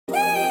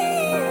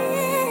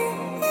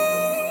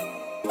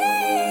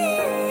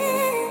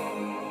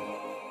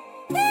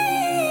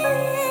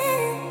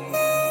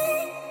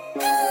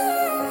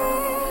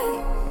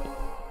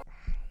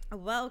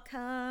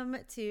Welcome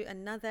to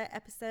another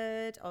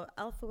episode of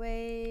Alpha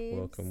Waves.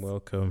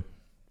 Welcome.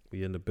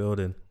 We in the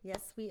building.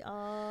 Yes, we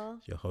are.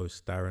 Your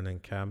hosts, Darren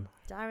and Cam.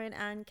 Darren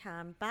and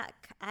Cam,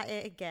 back at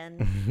it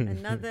again.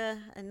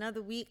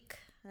 another week.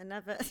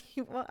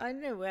 Well, I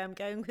don't know where I'm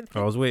going with it.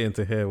 I was waiting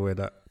to hear where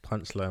that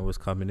punchline was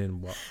coming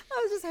in, but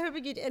I was just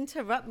hoping you'd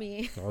interrupt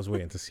me. I was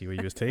waiting to see where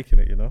you was taking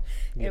it, you know.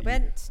 It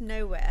went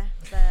nowhere,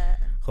 but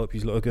hope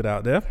you look good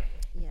out there.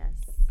 yes.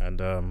 And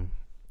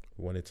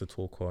we wanted to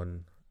talk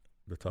on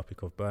the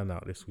topic of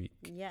burnout this week.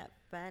 Yeah,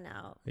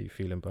 burnout. Are you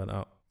feeling burnt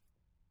out?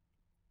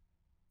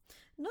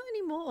 Not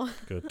anymore.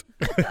 Good.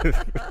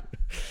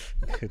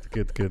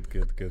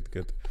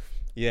 Good.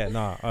 Yeah,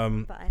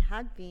 But I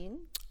had been.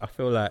 I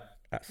feel like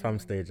at some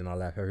stage in our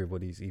life,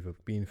 everybody's either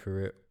been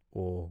through it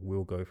or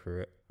will go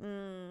through it.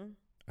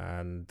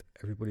 And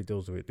everybody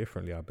deals with it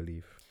differently, I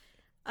believe.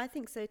 I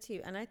think so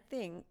too. And I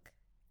think,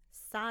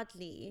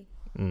 sadly,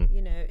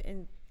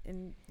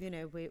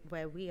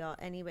 where we are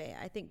anyway,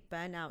 I think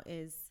burnout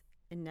is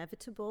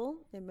inevitable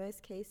in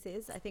most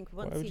cases. I think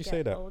once you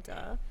get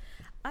older,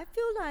 I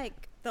feel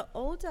like the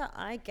older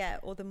I get,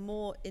 or the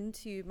more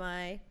into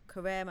my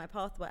career, my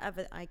path,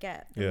 whatever I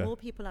get, the more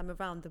people I'm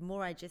around, the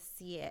more I just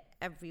see it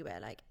everywhere.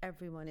 Like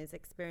everyone is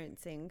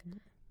experiencing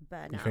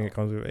burnout. You think it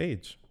comes with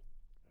age?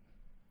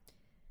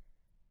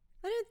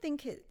 I don't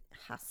think it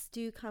has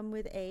to come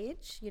with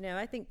age.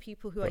 I think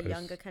people who are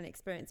younger can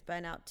experience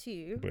burnout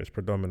too. But it's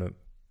predominant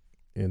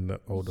in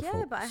the older folks.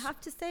 Yeah, but I have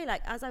to say,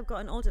 like, as I've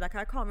gotten older, like,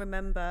 I can't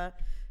remember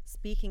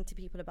speaking to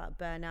people about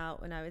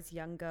burnout when I was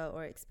younger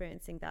or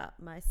experiencing that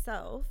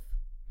myself.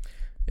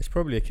 It's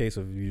probably a case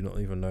of you not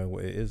even knowing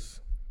what it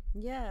is.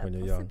 Yeah, when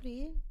you're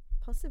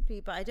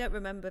possibly. But I don't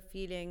remember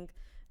feeling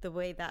the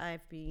way that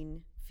I've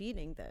been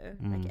feeling, though.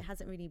 Like, it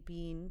hasn't really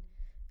been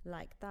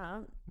like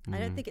that. I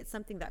don't think it's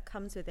something that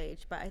comes with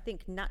age, but I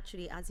think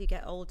naturally, as you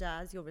get older,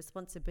 as your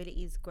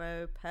responsibilities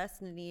grow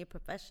personally,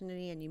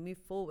 professionally, and you move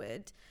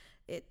forward,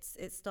 it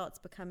starts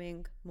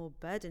becoming more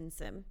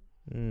burdensome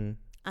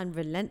and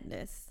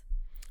relentless.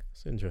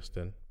 It's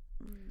interesting.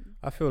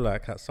 I feel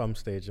like at some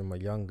stage in my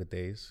younger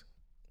days,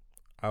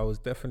 I was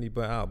definitely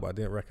burnt out, but I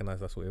didn't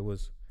recognize that's what it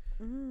was.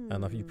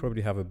 And you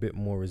probably have a bit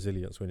more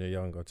resilience when you're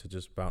younger to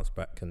just bounce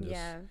back and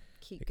just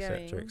keep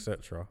going,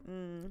 etc.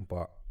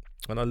 But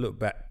when I look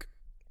back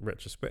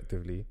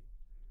retrospectively,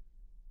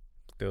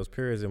 there was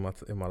periods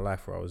in my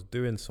life where I was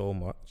doing so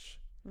much,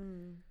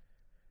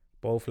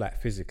 both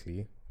like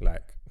physically,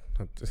 like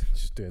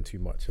just doing too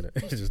much,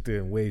 innit? Just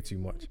doing way too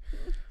much,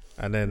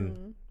 and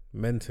then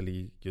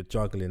mentally you're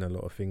juggling a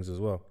lot of things as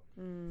well,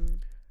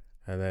 and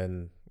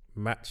then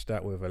match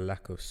that with a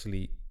lack of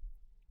sleep.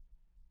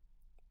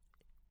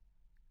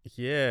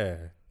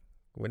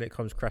 When it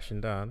comes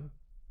crashing down,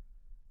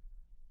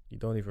 you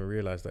don't even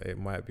realize that it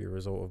might be a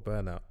result of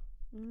burnout.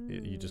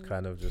 You just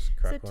kind of just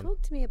crack on. So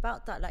talk to me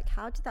about that. Like,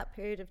 how did that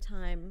period of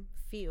time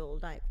feel?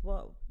 Like,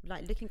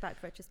 looking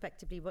back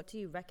retrospectively, what do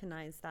you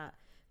recognize that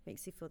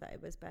makes you feel that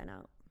it was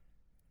burnout?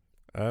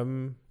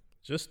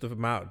 Just the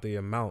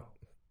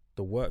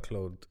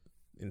workload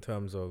in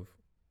terms of,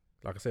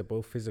 like I said,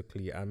 both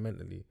physically and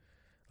mentally.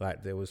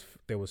 Like there was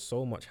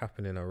so much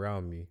happening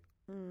around me,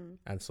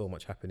 and so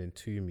much happening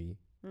to me,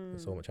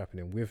 and so much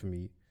happening with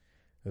me,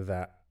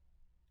 that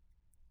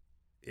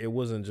it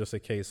wasn't just a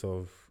case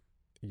of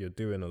you're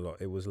doing a lot.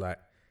 It was like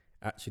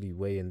actually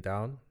weighing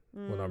down.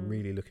 When I'm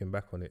really looking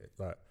back on it,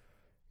 like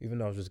even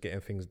though I was just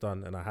getting things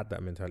done, and I had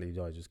that mentality,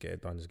 just get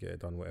it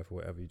done,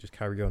 whatever. You just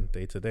carry on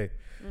day to day.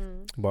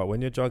 But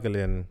when you're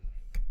juggling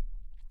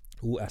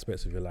all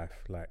aspects of your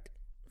life, like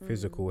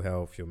physical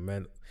health, your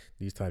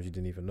these times you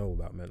didn't even know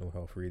about mental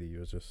health really. You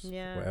was just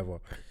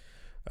whatever.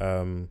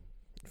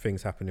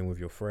 Things happening with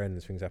your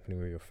friends, things happening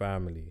with your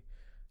family,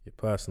 your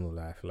personal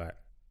life, like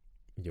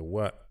your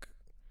work,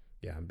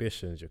 your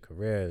ambitions, your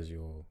careers,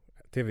 your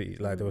activities.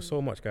 Like there was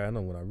so much going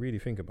on when I really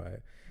think about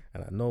it.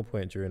 And at no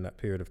point during that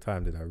period of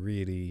time did I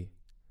really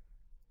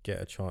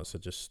get a chance to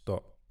just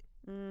stop.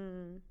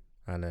 And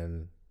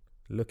then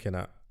looking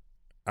at,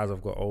 as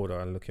I've got older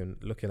and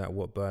looking at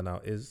what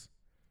burnout is,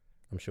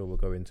 I'm sure we'll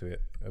go into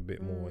it a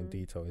bit more in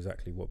detail,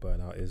 exactly what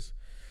burnout is.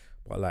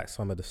 But like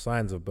some of the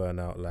signs of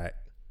burnout, like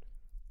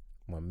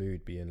my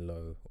mood being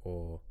low,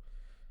 or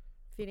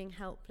feeling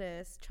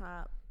helpless,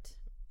 trapped.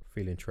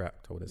 Feeling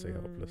trapped, I wouldn't say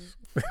helpless.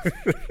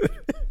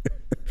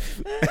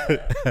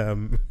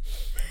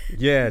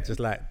 Just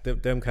like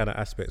them kind of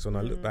aspects. When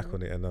I look back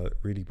on it and I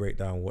really break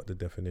down what the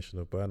definition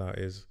of burnout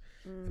is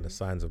and the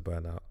signs of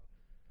burnout,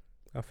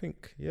 I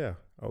think, I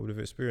would have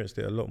experienced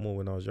it a lot more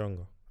when I was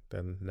younger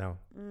than now,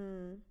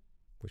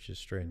 which is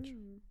strange.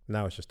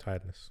 Now it's just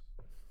tiredness.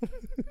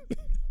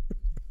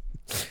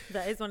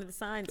 That is one of the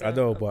signs. I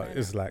know, but burnout.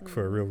 It's like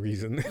for a real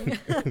reason.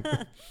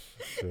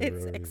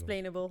 It's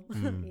explainable.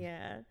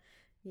 Yeah.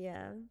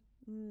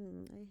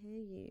 I hear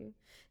you.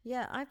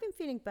 Yeah, I've been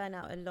feeling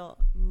burnout a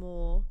lot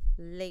more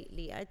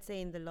lately. I'd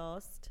say in the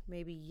last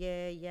maybe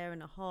year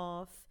and a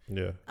half.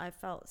 Yeah. I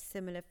felt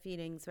similar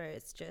feelings where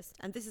it's just,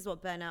 and this is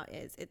what burnout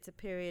is. It's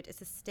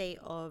a state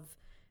of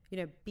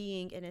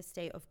being in a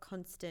state of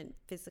constant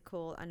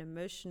physical and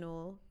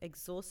emotional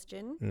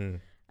exhaustion.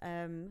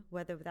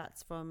 Whether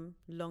that's from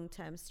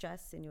long-term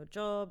stress in your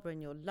job or in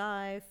your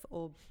life,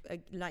 or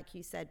like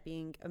you said,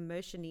 being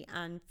emotionally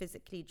and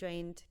physically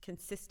drained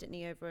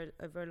consistently over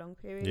a long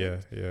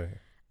period. Yeah.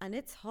 And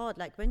it's hard.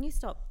 Like when you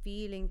start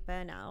feeling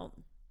burnout,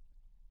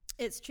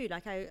 it's true.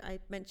 Like I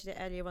mentioned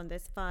it earlier on,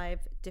 there's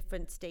 5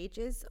 different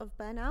stages of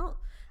burnout,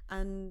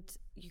 and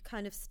you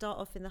kind of start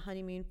off in the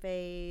honeymoon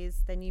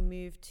phase, then you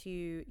move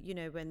to,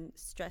 when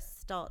stress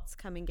starts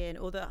coming in,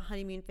 or the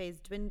honeymoon phase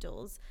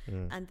dwindles,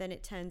 and then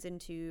it turns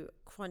into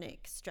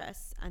chronic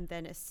stress, and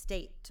then a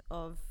state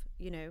of,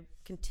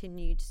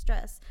 continued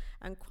stress.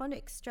 And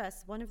chronic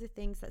stress, one of the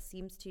things that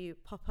seems to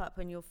pop up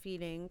when you're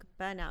feeling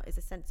burnout is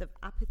a sense of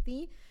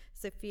apathy.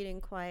 So feeling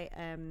quite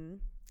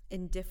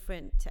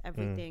indifferent to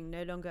everything,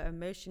 no longer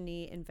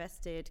emotionally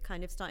invested,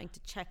 kind of starting to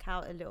check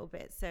out a little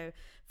bit. So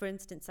for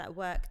instance, at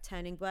work,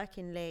 turning work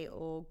in late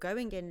or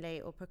going in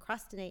late or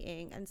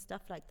procrastinating and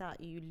stuff like that,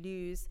 you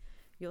lose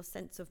your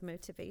sense of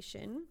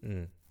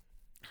motivation.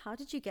 How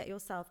did you get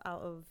yourself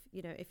out of,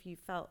 if you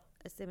felt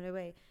a similar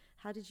way,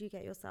 how did you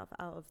get yourself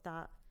out of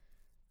that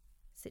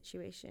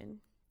situation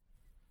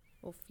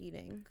or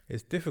feeling?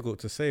 It's difficult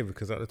to say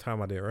because at the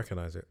time I didn't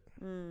recognize it.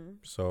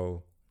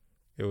 So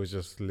it was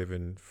just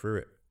living through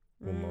it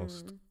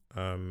almost.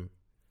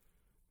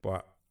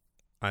 But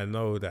I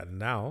know that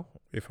now,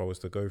 if I was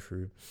to go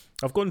through,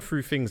 I've gone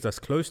through things that's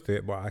close to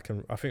it, but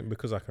I think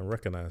because I can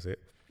recognize it,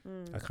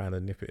 I kind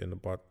of nip it in the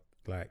bud,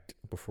 like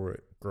before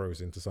it grows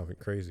into something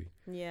crazy.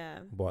 Yeah.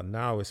 But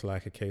now it's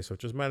like a case of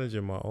just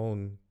managing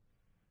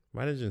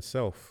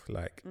self.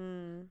 Like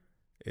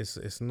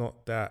it's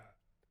not that.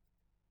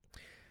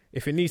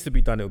 If it needs to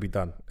be done, it'll be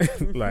done.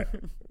 Like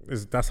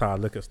that's how I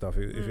look at stuff.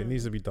 If it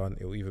needs to be done,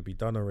 it will either be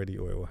done already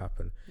or it will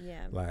happen.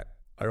 Yeah. Like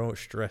I don't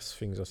stress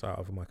things that's out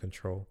of my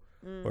control.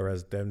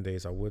 Whereas them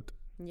days I would.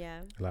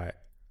 Yeah. Like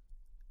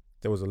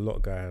there was a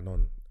lot going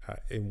on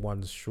in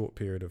one short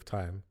period of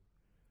time,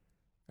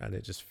 and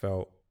it just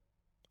felt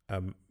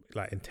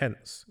like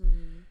intense.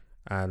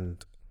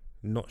 And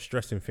not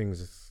stressing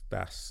things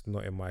that's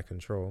not in my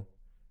control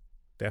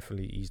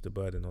definitely eased the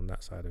burden on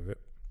that side of it.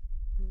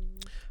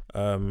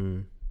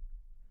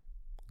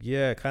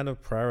 Yeah, kind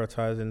of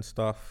prioritizing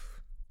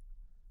stuff,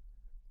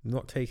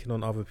 not taking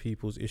on other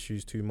people's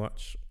issues too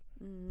much.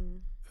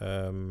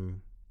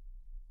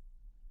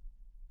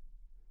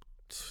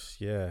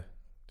 Yeah,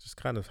 just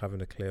kind of having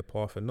a clear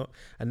path and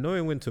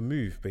knowing when to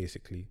move,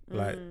 basically.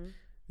 Like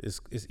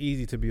it's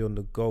easy to be on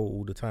the go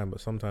all the time,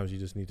 but sometimes you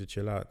just need to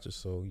chill out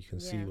just so you can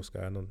see what's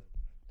going on.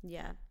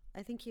 Yeah,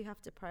 I think you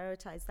have to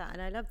prioritize that.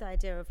 And I love the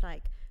idea of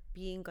like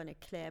being on a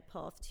clear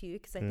path too,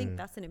 because I think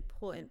that's an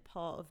important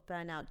part of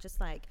burnout, just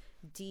like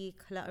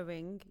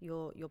decluttering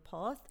your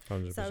path.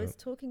 100%. So I was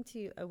talking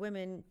to a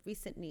woman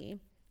recently,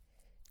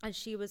 and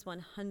she was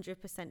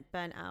 100%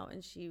 burnt out,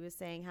 and she was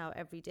saying how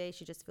every day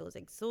she just feels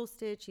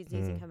exhausted, she's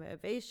losing her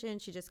motivation,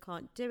 she just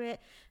can't do it.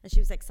 And she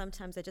was like,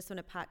 sometimes I just want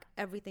to pack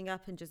everything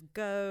up and just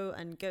go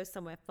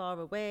somewhere far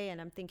away, and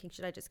I'm thinking,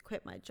 should I just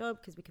quit my job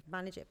because we could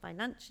manage it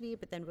financially,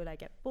 but then will I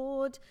get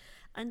bored?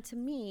 And to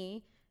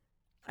me,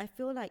 I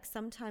feel like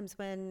sometimes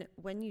when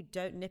you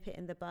don't nip it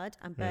in the bud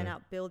and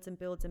burnout builds and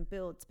builds and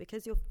builds,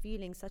 because you're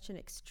feeling such an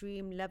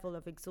extreme level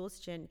of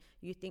exhaustion,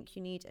 you think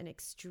you need an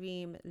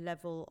extreme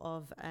level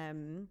of a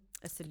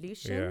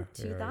solution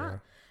to that. Yeah.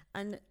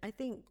 And I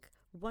think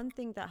one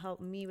thing that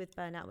helped me with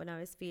burnout when I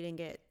was feeling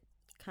it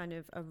kind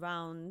of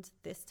around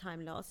this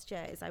time last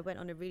year is I went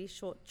on a really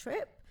short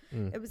trip.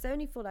 It was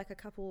only for like a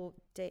couple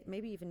days,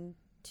 maybe even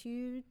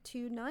two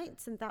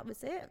nights, and that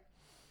was it.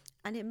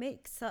 And it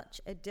makes such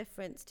a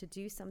difference to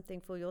do something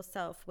for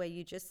yourself where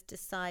you just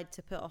decide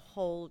to put a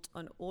hold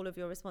on all of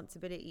your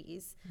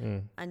responsibilities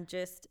and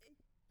just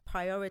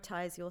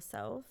prioritize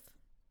yourself.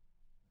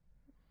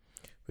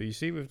 But you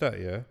see with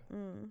that,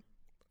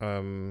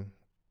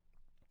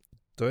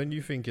 don't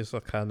you think it's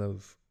a kind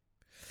of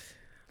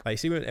like,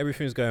 see when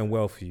everything's going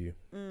well for you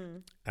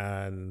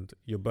and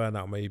your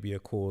burnout may be a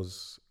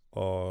cause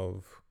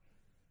of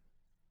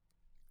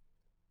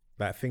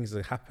like things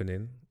are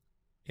happening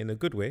in a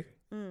good way,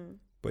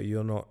 but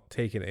you're not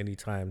taking any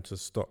time to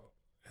stop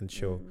and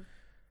chill.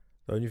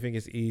 Don't you think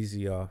it's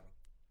easier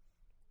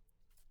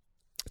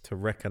to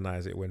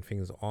recognize it when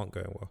things aren't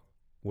going well?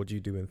 What do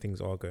you do when things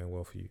are going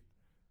well for you? Do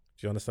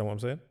you understand what I'm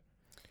saying?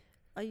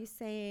 Are you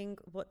saying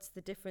what's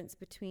the difference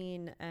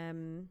between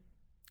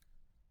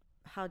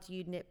how do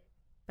you nip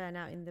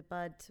burnout in the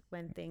bud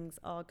when things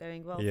are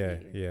going well for you?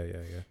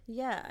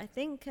 Yeah, I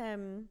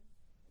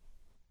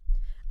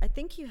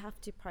think you have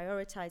to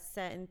prioritize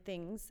certain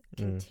things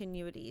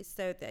continually.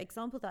 So the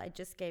example that I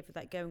just gave of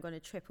like going on a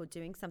trip or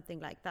doing something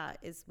like that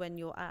is when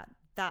you're at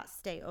that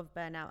state of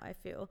burnout, I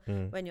feel.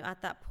 When you're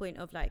at that point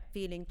of like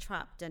feeling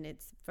trapped and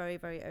it's very,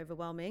 very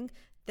overwhelming,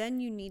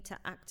 then you need to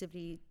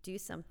actively do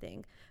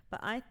something. But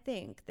I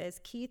think there's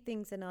key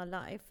things in our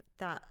life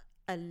that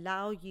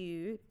allow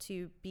you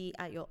to be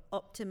at your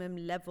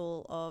optimum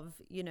level of,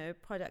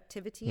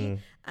 productivity.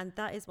 And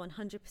that is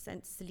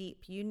 100%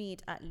 sleep. You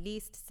need at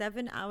least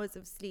 7 hours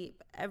of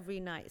sleep every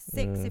night,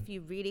 6 if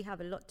you really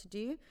have a lot to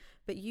do,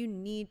 but you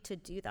need to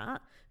do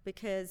that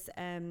because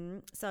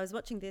so I was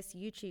watching this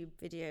YouTube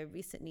video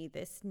recently,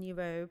 this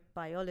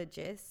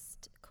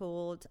neurobiologist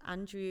called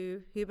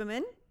Andrew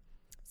Huberman.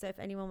 So if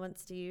anyone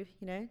wants to,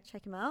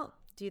 check him out,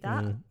 do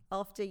that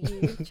after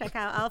you check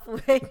out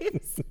Alpha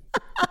Waves.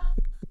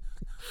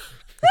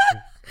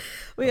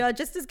 We are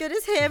just as good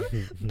as him,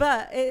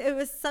 but it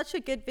was such a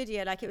good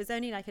video. Like, it was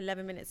only like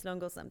 11 minutes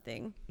long or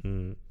something.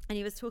 And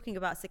he was talking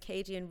about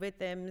circadian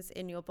rhythms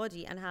in your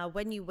body and how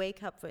when you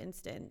wake up, for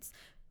instance.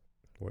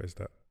 What is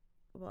that?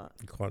 What?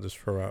 You can't just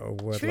throw out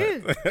a word.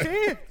 True.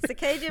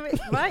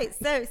 Right.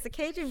 So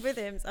circadian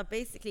rhythms are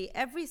basically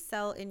every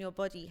cell in your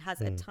body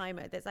has a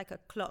timer. There's like a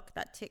clock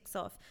that ticks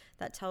off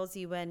that tells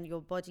you when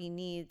your body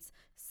needs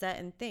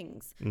certain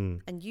things.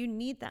 And you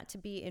need that to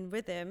be in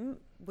rhythm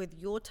with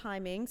your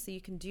timing so you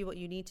can do what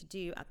you need to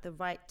do at the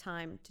right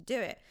time to do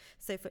it.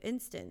 So for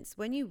instance,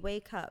 when you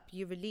wake up,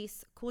 you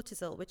release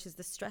cortisol, which is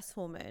the stress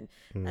hormone.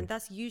 And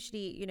that's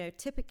usually,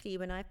 typically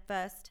when I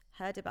first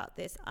heard about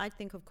this, I'd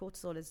think of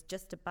cortisol as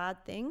just a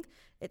bad thing.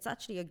 It's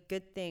actually a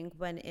good thing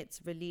when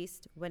it's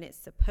released, when it's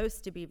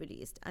supposed to be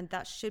released, and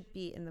that should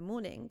be in the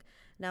morning.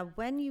 Now,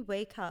 when you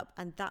wake up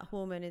and that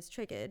hormone is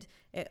triggered,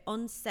 it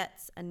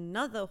onsets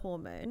another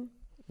hormone.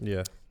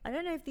 Yeah. I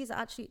don't know if these are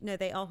actually, no,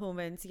 they are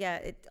hormones. Yeah,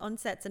 it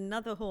onsets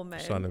another hormone.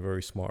 You're sounding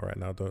very smart right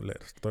now. Don't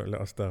let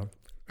us down.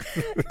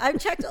 I've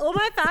checked all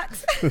my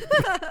facts.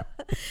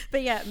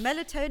 But yeah,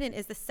 melatonin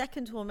is the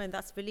second hormone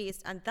that's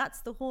released, and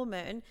that's the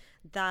hormone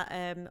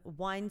that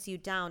winds you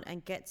down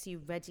and gets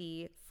you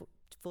ready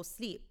for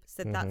sleep.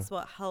 So that's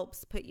what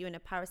helps put you in a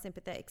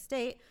parasympathetic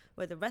state,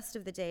 where the rest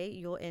of the day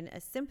you're in a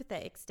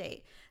sympathetic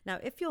state. Now,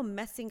 if you're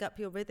messing up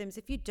your rhythms,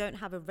 if you don't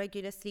have a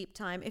regular sleep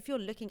time, if you're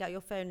looking at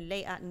your phone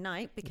late at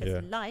night,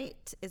 because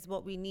light is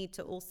what we need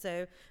to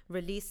also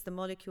release the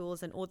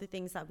molecules and all the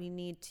things that we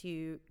need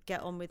to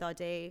get on with our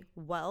day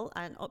well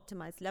at an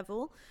optimized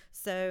level.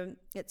 So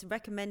it's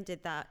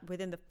recommended that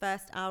within the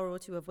first hour or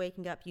two of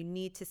waking up, you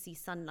need to see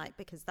sunlight,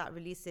 because that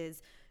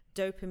releases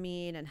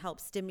dopamine and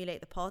helps stimulate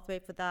the pathway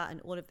for that and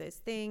all of those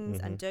things.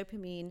 And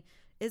dopamine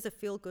is a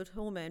feel-good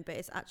hormone, but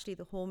it's actually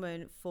the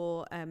hormone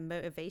for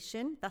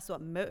motivation. That's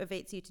what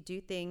motivates you to do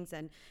things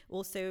and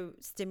also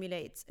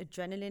stimulates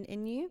adrenaline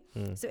in you.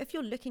 So if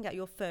you're looking at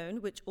your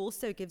phone, which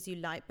also gives you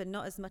light, but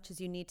not as much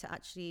as you need to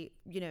actually,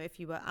 if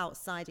you were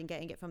outside and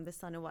getting it from the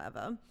sun or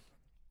whatever.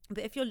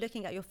 But if you're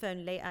looking at your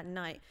phone late at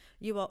night,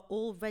 you are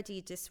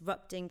already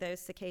disrupting those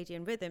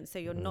circadian rhythms. So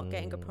you're not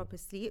getting a proper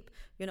sleep.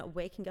 You're not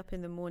waking up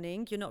in the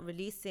morning. You're not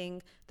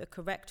releasing the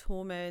correct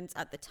hormones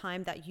at the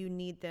time that you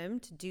need them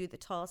to do the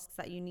tasks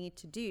that you need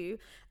to do.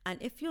 And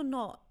if you're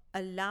not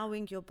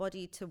allowing your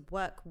body to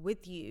work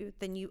with you,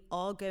 then you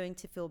are going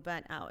to feel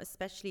burnt out,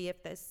 especially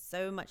if there's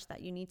so much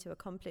that you need to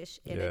accomplish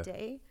in a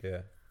day.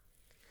 Yeah.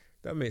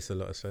 That makes a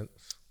lot of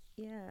sense.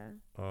 Yeah.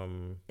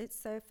 It's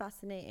so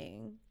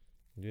fascinating.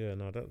 Yeah,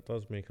 no, that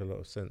does make a lot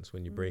of sense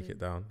when you break it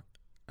down.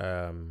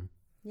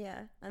 Yeah,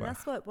 and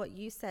that's what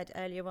you said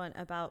earlier on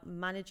about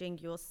managing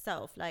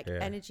yourself, like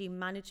energy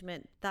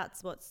management.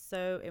 That's what's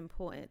so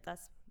important.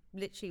 That's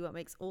literally what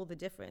makes all the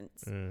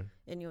difference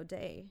in your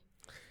day.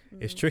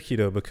 It's tricky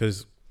though,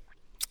 because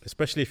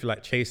especially if you're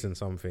like chasing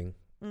something,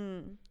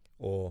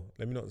 or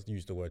let me not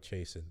use the word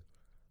chasing,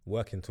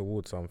 working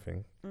towards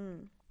something,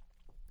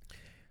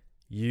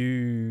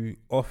 you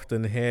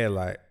often hear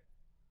like,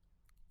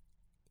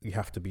 you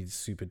have to be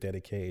super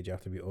dedicated. You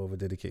have to be over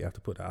dedicated. You have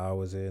to put the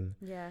hours in.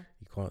 Yeah.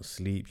 You can't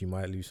sleep. You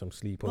might lose some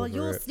sleep over it.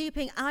 Well, you're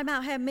sleeping. I'm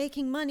out here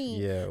making money.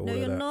 Yeah. No,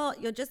 you're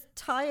not. You're just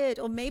tired,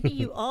 or maybe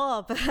you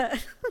are. But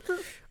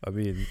I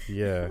mean,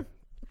 yeah.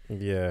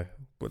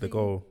 But the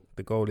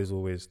goal is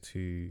always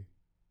to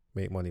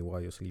make money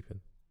while you're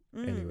sleeping.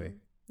 Anyway.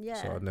 Yeah.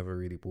 So I've never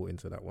really bought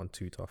into that one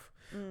too tough.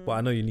 But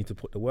I know you need to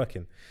put the work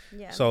in.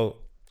 Yeah. So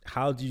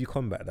how do you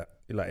combat that?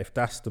 Like, if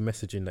that's the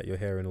messaging that you're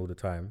hearing all the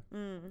time,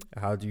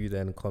 how do you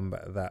then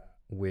combat that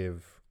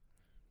with,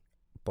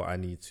 but I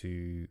need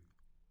to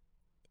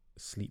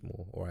sleep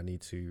more, or I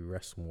need to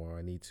rest more, or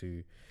I need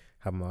to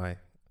have my,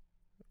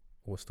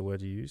 what's the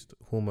word you used?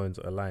 Hormones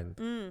aligned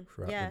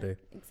throughout the day.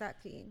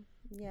 Exactly.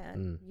 Yeah.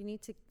 You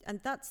need to, and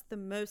that's the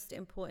most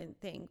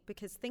important thing,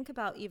 because think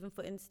about, even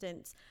for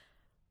instance,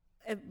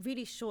 a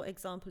really short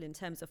example in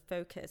terms of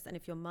focus, and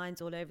if your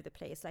mind's all over the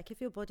place, like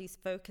if your body's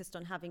focused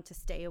on having to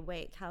stay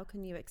awake, how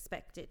can you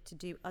expect it to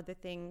do other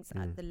things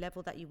at the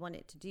level that you want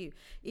it to do?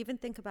 Even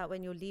think about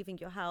when you're leaving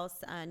your house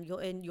and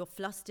you're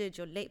flustered,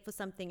 you're late for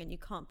something and you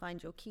can't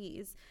find your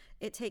keys.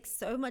 It takes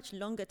so much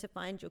longer to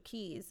find your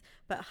keys.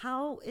 But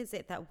how is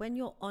it that when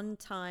you're on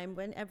time,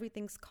 when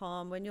everything's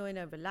calm, when you're in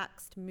a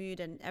relaxed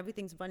mood and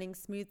everything's running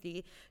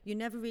smoothly, you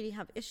never really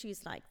have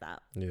issues like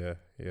that? Yeah.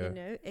 Yeah. You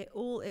know, it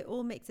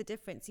all makes a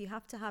difference. You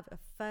have to have a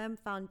firm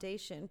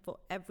foundation for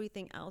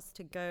everything else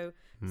to go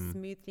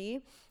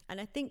smoothly. And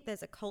I think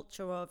there's a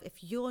culture of, if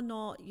you're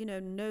not, you know,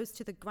 nose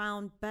to the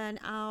ground, burn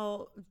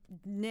out,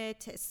 near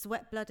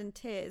sweat, blood and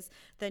tears,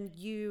 then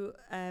you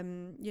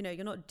know,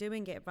 you're not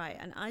doing it right.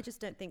 And I just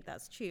don't think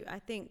that's true. I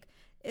think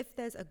if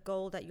there's a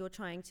goal that you're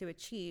trying to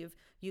achieve,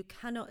 you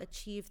cannot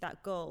achieve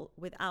that goal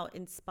without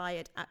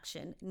inspired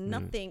action.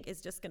 Nothing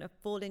is just going to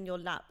fall in your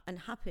lap and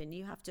happen.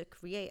 You have to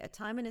create a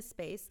time and a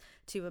space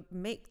to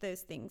make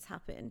those things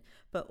happen.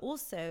 But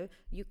also,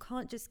 you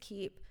can't just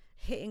keep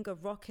hitting a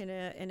rock in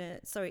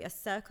a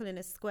circle in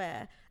a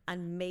square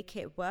and make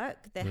it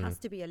work. There has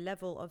to be a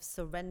level of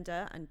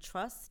surrender and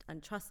trust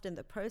in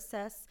the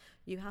process.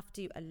 You have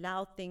to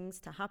allow things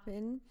to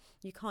happen.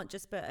 You can't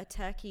just put a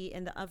turkey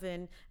in the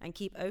oven and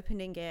keep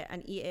opening it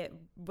and eat it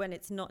when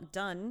it's not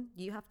done.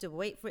 You have to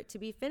wait for it to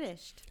be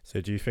finished.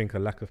 So do you think a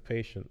lack of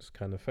patience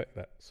can affect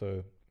that?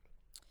 So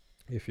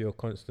if you're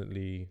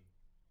constantly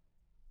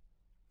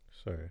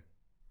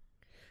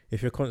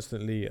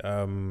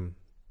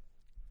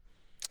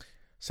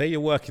say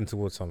you're working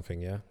towards something,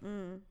 yeah?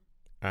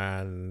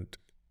 And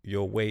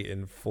you're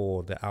waiting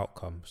for the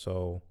outcome.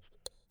 So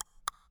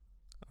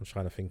I'm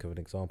trying to think of an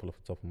example off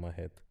the top of my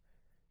head.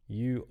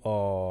 You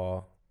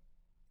are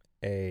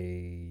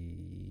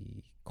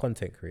a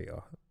content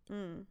creator.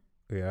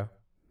 Yeah.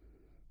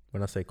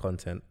 When I say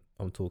content,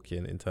 I'm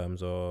talking in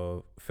terms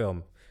of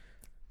film.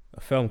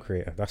 A film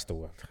creator, that's the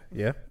word.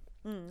 Yeah?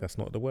 That's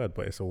not the word,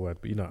 but it's a word,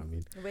 but you know what I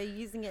mean. We're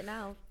using it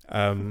now.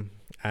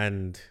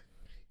 And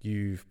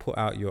you've put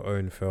out your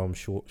own film,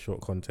 short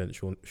content,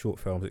 short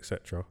films,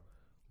 etc.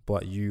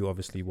 But you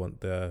obviously want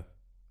the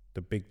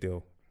big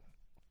deal,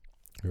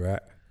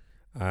 right?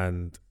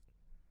 And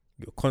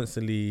you're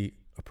constantly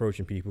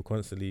approaching people,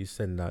 constantly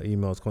sending out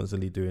emails,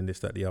 constantly doing this,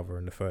 that, the other,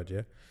 and the third,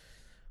 yeah?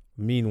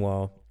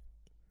 Meanwhile,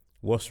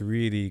 what's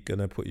really going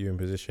to put you in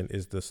position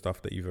is the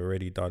stuff that you've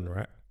already done,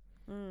 right?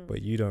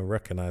 But you don't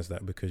recognize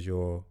that because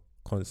you're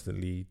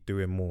constantly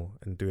doing more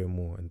and doing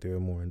more and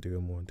doing more and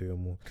doing more and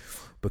doing more,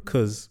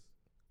 because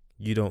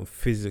you don't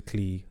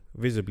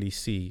visibly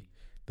see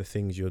the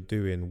things you're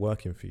doing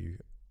working for you,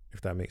 if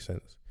that makes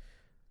sense.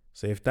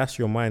 So if that's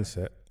your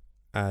mindset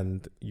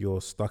and you're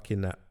stuck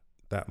in that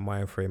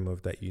mind frame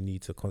of that you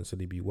need to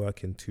constantly be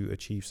working to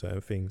achieve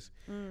certain things,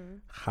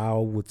 how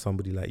would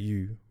somebody like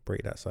you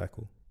break that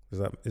cycle?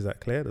 Is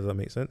that clear? Does that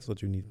make sense? Or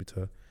do you need me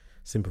to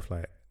simplify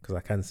it? Because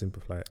I can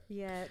simplify it.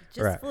 Yeah,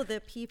 just for the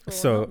people,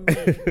 so not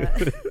me,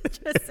 but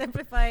just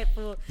simplify it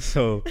for...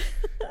 So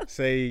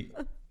say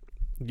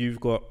you've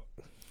got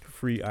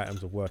 3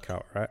 items of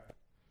workout, right?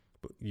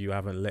 But you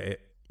haven't let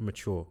it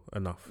mature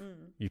enough.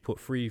 You put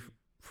three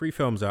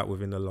films out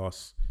within the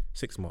last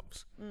 6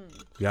 months.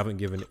 You haven't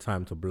given it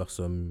time to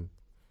blossom.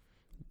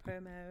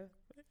 Promo.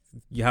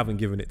 You haven't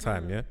given it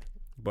time, yeah?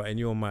 But in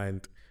your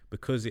mind,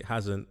 because it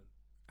hasn't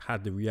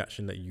had the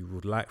reaction that you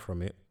would like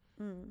from it,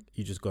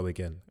 you just go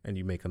again and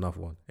you make another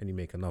one and you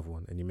make another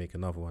one and you make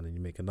another one and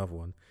you make another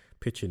one,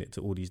 pitching it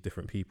to all these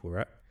different people,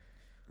 right?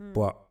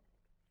 But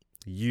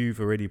you've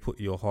already put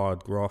your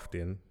hard graft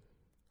in.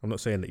 I'm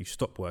not saying that you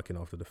stop working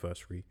after the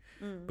first 3,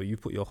 but you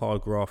put your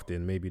hard graft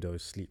in, maybe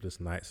those sleepless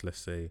nights, let's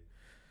say,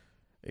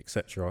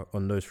 etc.,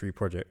 on those 3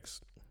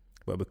 projects.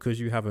 But because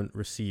you haven't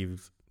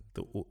received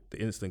the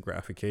instant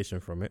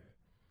gratification from it,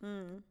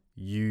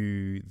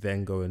 you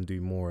then go and do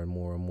more and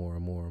more and more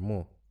and more and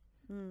more,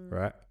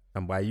 right?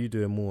 And by you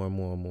doing more and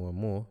more and more and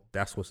more,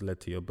 that's what's led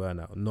to your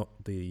burnout,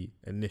 not the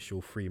initial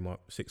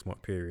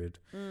 6-month period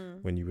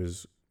when you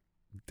was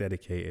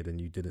dedicated and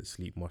you didn't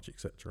sleep much,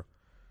 etc.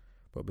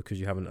 But because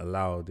you haven't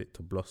allowed it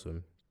to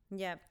blossom,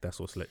 that's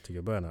what's led to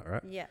your burnout,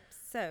 right? Yeah.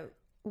 So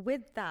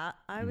with that,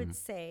 I would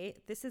say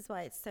this is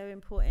why it's so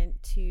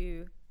important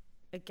to,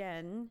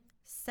 again,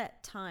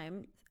 set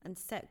time and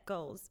set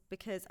goals,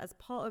 because as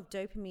part of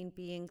dopamine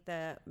being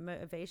the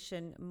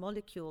motivation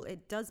molecule,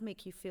 it does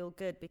make you feel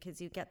good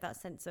because you get that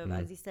sense of,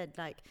 as you said,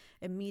 like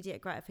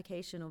immediate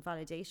gratification or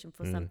validation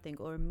for something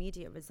or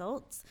immediate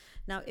results.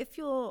 Now, if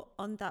you're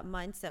on that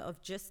mindset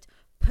of just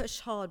push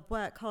hard,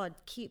 work hard,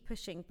 keep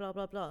pushing, blah,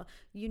 blah, blah,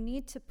 you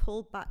need to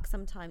pull back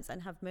sometimes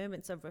and have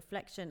moments of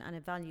reflection and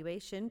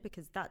evaluation,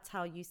 because that's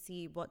how you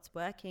see what's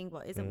working,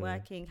 what isn't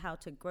working, how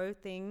to grow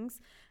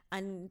things.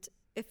 And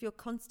if you're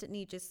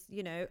constantly just,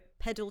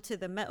 pedal to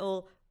the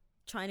metal,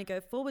 trying to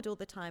go forward all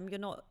the time, you're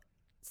not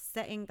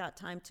setting that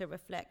time to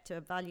reflect, to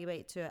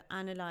evaluate, to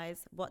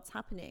analyze what's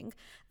happening.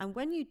 And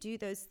when you do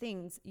those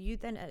things, you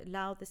then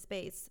allow the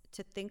space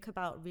to think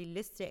about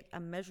realistic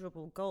and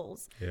measurable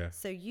goals.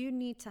 So you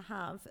need to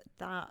have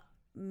that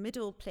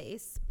middle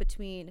place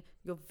between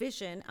your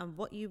vision and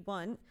what you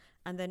want,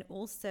 and then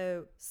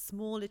also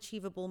small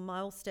achievable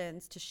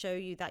milestones to show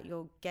you that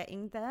you're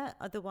getting there.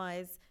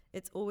 Otherwise,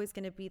 it's always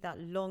going to be that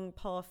long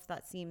path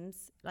that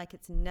seems like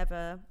it's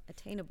never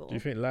attainable. Do you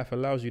think life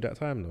allows you that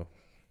time though?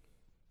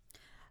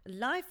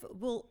 Life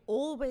will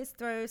always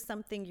throw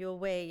something your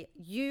way.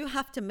 You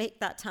have to make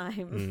that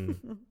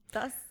time.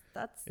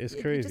 It's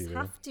you crazy, just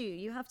man.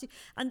 you have to.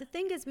 And the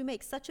thing is, we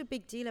make such a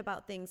big deal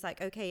about things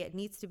like, okay, it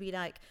needs to be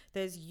like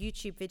those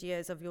YouTube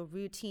videos of your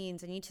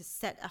routines, and you need to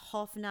set a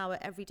half an hour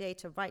every day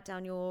to write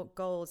down your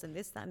goals and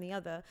this, that, and the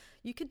other.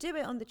 You could do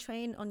it on the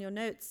train, on your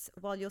notes,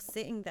 while you're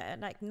sitting there.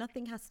 Like,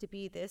 nothing has to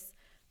be this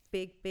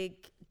big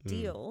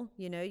deal.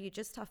 You know, you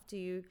just have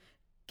to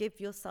give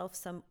yourself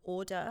some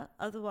order.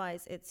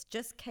 Otherwise, it's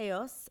just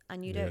chaos,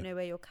 and you don't know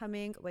where you're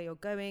coming, where you're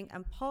going.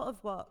 And part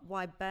of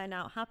why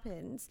burnout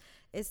happens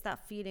is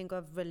that feeling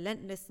of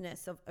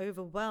relentlessness, of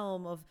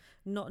overwhelm, of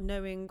not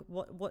knowing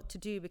what to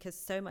do, because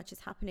so much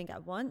is happening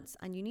at once,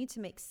 and you need to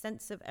make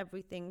sense of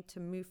everything to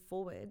move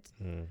forward.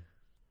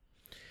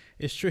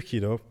 It's tricky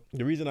though.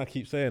 The reason I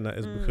keep saying that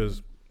is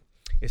because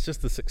it's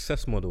just the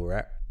success model,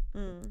 right?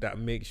 That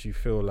makes you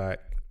feel like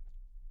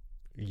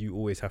you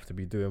always have to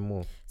be doing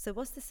more. So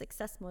what's the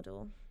success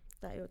model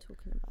that you're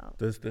talking about?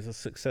 There's a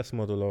success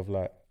model of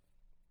like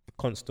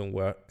constant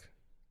work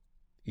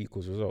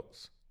equals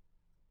results.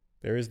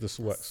 There is this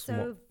work.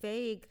 So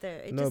vague though.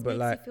 It No, just but makes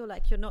like, you feel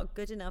like you're not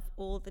good enough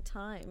all the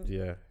time.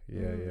 Yeah.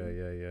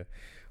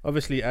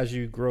 Obviously, as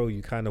you grow,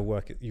 you kind of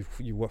work. You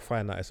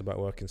find that it's about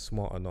working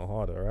smarter, not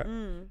harder, right?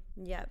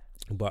 Yeah.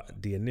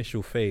 But the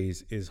initial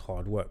phase is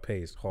hard work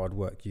pays. Hard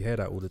work. You hear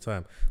that all the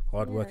time.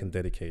 Hard work and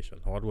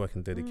dedication. Hard work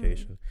and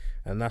dedication.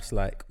 And that's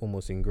like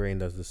almost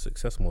ingrained as the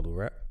success model,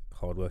 right?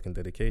 Hard work and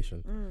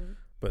dedication.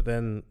 But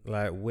then,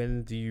 like,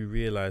 when do you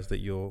realize that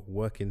you're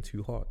working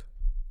too hard?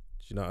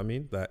 Do you know what I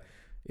mean? Like,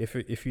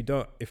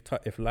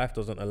 if life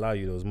doesn't allow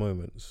you those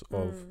moments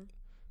of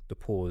the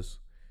pause,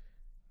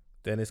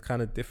 then it's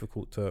kind of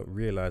difficult to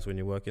realize when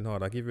you're working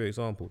hard. I'll give you an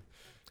example.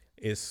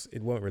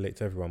 It won't relate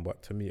to everyone,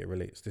 but to me it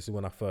relates. This is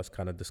when I first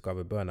kind of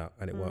discovered burnout,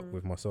 and it worked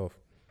with myself.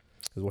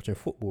 I was watching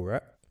football,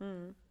 right?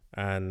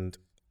 And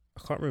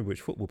I can't remember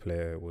which football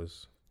player it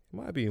was. It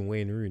might have been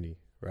Wayne Rooney,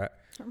 right?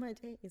 Oh my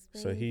days.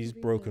 So he's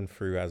broken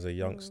through as a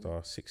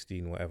youngster,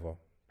 16, whatever,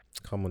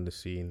 come on the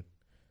scene,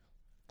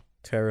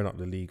 tearing up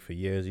the league for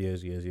years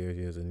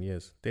and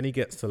years. Then he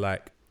gets to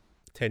like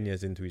 10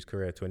 years into his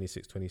career,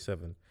 26,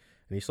 27, and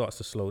he starts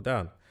to slow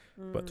down.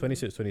 But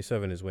 26,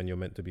 27 is when you're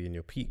meant to be in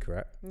your peak,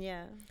 right?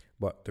 Yeah.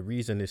 But the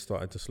reason he's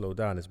starting to slow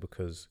down is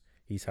because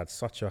he's had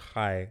such a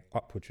high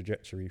upward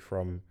trajectory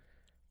from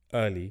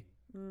early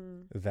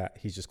that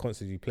he's just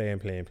constantly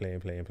playing, and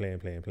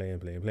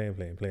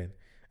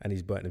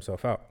he's burnt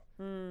himself out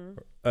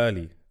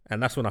early.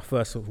 And that's when I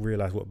first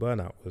realized what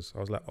burnout was.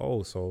 I was like,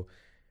 oh, so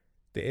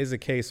there is a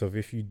case of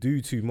if you do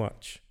too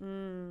much,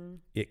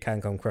 it can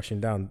come crashing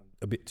down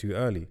a bit too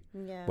early.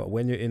 Yeah. But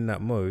when you're in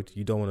that mode,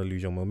 you don't want to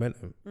lose your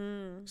momentum.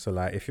 So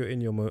like, if you're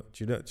in your mode,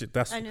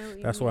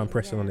 that's why I'm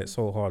pressing on it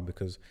so hard,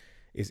 because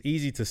it's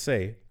easy to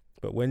say,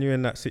 but when you're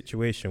in that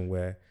situation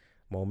where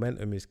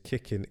momentum is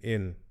kicking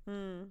in,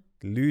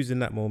 losing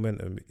that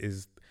momentum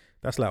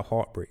that's like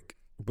heartbreak,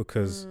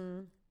 because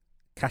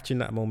catching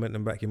that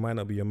momentum back, it might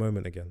not be your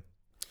moment again.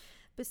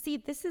 But see,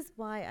 this is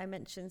why I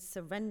mentioned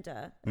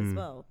surrender as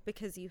well,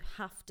 because you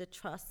have to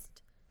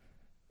trust,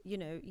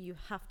 you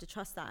have to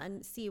trust that.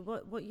 And see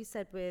what you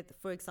said with,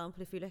 for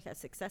example, if you look at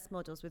success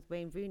models with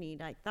Wayne Rooney,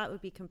 like that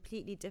would be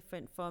completely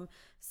different from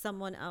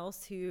someone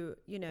else who,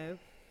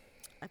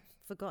 I've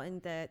forgotten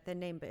their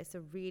name, but it's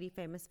a really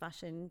famous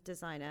fashion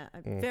designer,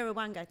 Vera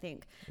Wang, I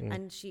think.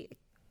 And she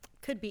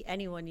could be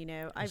anyone,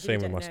 I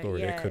Same really with my don't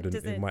story. know.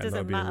 It might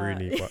not be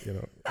Rooney, but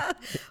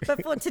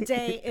but for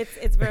today,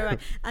 it's very right.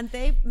 And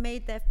they've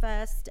made their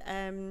first,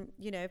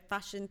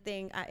 fashion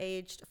thing at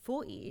age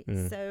 40.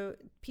 So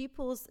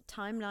people's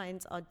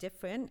timelines are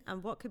different,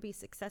 and what could be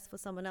success for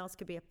someone else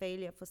could be a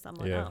failure for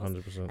someone else.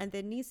 100%. And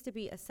there needs to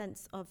be a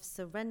sense of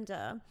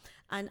surrender.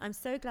 And I'm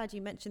so glad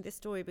you mentioned this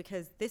story,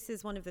 because this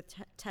is one of the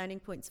turning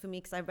points for me,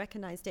 because I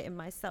recognized it in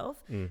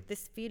myself.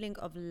 This feeling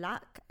of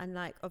lack and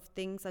like of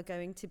things are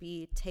going to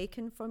be taken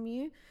from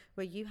you,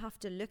 where you have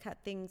to look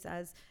at things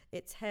as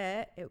it's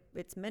here,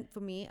 it's meant for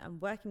me,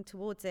 I'm working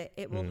towards it,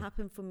 it will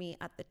happen for me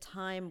at the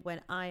time when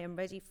I am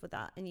ready for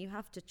that. And you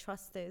have to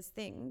trust those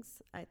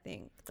things, I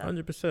think.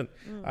 100%.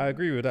 I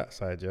agree with that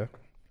side, yeah.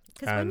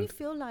 Because when you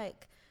feel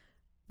like,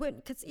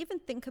 because even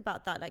think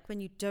about that, like when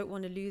you don't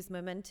want to lose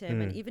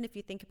momentum, and even if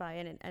you think about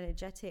it in an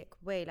energetic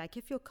way, like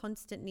if you're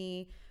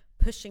constantly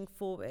pushing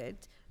forward,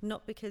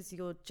 not because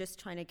you're just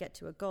trying to get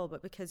to a goal,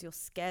 but because you're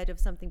scared of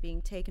something being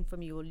taken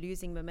from you, or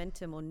losing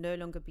momentum, or no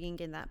longer being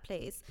in that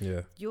place,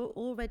 you're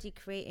already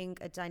creating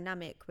a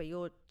dynamic where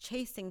you're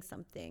chasing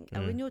something.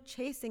 And when you're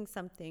chasing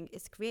something,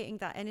 it's creating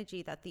that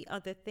energy that the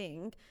other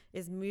thing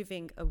is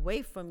moving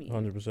away from you.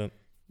 100%.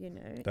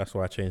 That's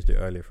why I changed it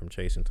earlier from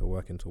chasing to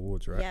working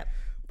towards, right? Yep.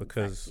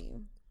 Because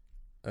exactly.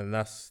 And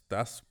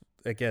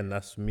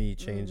that's me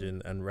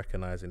changing and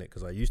recognizing it,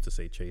 because I used to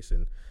say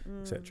chasing,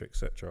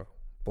 etc.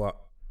 But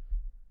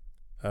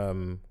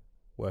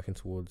working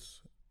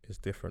towards is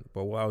different.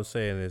 But what I was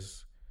saying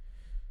is,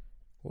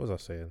 what was I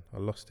saying? I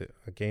lost it.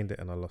 I gained it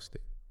and I lost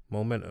it.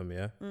 Momentum,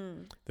 yeah?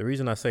 The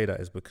reason I say that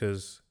is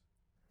because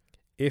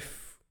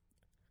if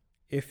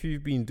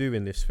you've been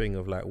doing this thing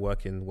of like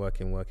working,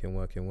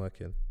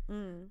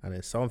 and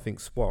then something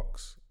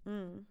sparks,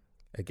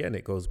 again,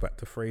 it goes back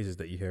to phrases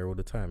that you hear all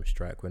the time: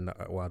 strike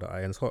while the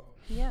iron's hot.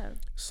 Yeah.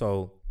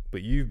 So,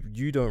 but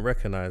you don't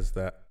recognize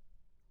that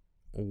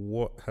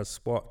what has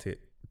sparked it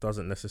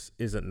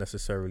isn't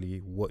necessarily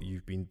what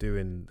you've been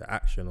doing, the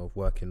action of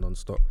working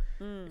non-stop.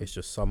 It's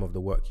just some of the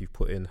work you've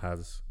put in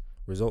has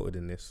resulted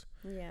in this.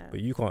 Yeah.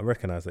 But you can't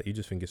recognize that. You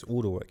just think it's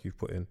all the work you've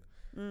put in.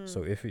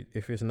 So if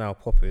it's now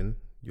popping,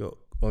 you're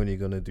only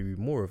going to do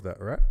more of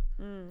that, right?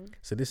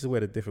 So this is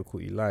where the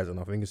difficulty lies, and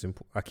I think it's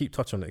I keep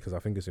touching on it because I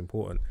think it's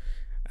important,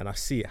 and I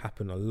see it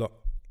happen a lot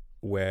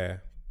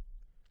where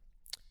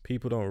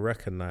people don't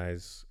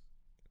recognize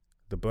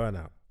the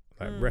burnout.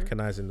 Like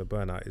recognizing the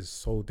burnout is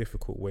so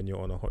difficult when you're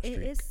on a hot streak.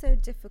 It is so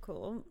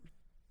difficult,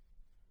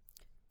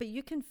 but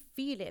you can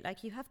feel it.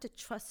 Like, you have to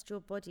trust your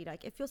body.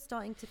 Like, if you're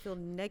starting to feel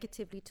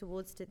negatively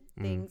towards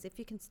things, if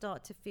you can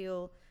start to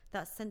feel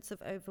that sense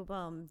of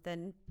overwhelm,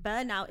 then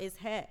burnout is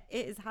here.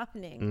 It is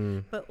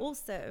happening. But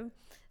also,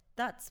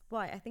 that's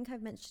why I think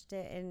I've mentioned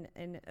it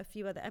in a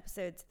few other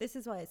episodes. This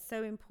is why it's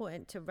so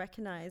important to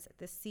recognize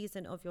the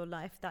season of your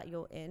life that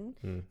you're in.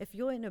 If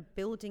you're in a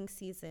building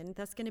season,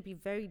 that's going to be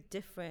very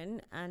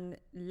different and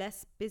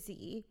less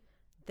busy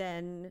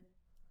than,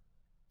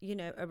 you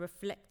know, a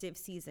reflective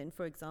season,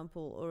 for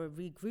example, or a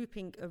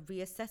regrouping, a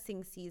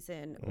reassessing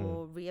season,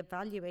 or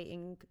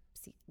reevaluating.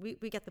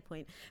 We get the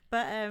point.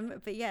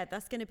 But yeah,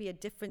 that's going to be a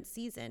different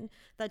season.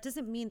 That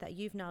doesn't mean that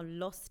you've now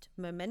lost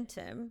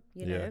momentum,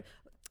 you know.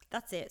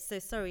 That's it. So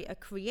sorry, a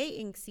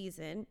creating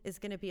season is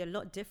going to be a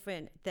lot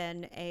different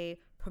than a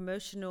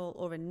promotional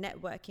or a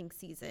networking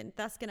season.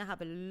 That's going to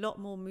have a lot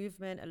more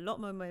movement, a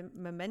lot more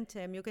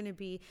momentum. You're going to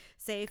be,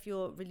 say, if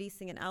you're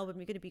releasing an album,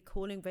 you're going to be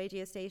calling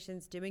radio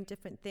stations, doing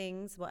different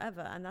things,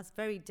 whatever. And that's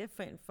very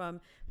different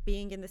from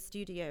being in the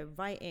studio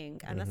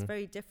writing. And that's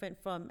very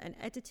different from an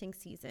editing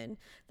season.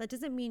 That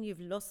doesn't mean you've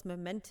lost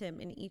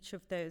momentum in each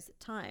of those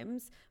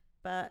times,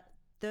 but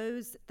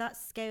that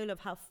scale of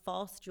how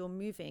fast you're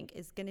moving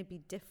is going to be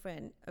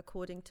different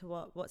according to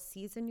what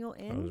season you're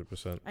in.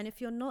 100%. And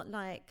if you're not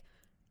like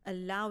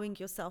allowing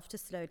yourself to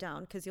slow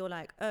down because you're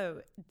like,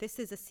 oh, this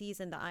is a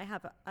season that I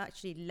have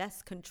actually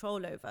less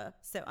control over,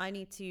 so I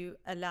need to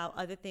allow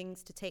other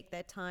things to take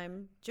their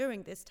time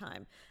during this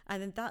time.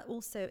 And then that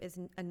also is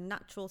a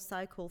natural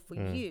cycle for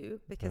you,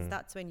 because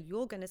that's when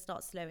you're going to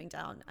start slowing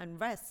down and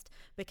rest,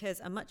 because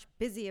a much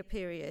busier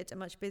period, a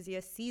much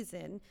busier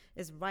season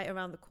is right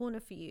around the corner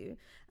for you.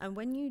 And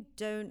when you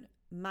don't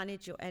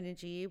manage your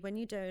energy, when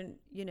you don't,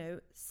 you know,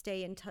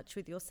 stay in touch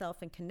with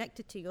yourself and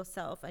connected to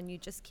yourself, and you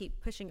just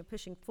keep pushing and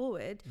pushing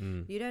forward,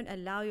 you don't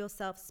allow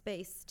yourself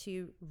space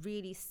to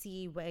really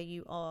see where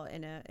you are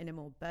in a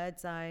more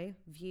bird's eye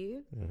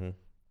view.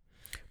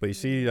 But you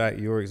see, like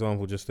your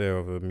example just there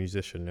of a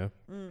musician,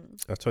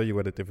 I'll tell you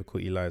where the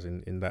difficulty lies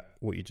in that,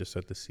 what you just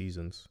said, the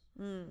seasons.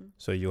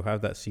 So you'll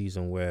have that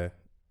season where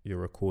you're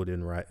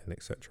recording, writing,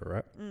 etc.,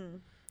 right?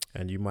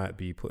 And you might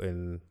be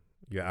putting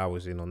your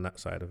hours in on that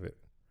side of it.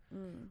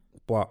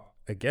 But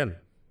again,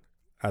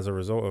 as a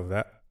result of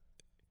that,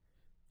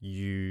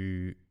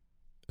 you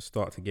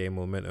start to gain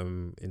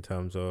momentum in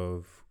terms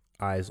of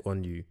eyes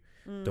on you,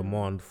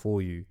 demand for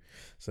you.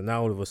 So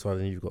now all of a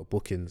sudden you've got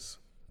bookings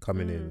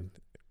coming in,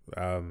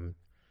 and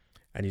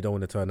you don't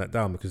want to turn that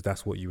down because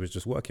that's what you was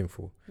just working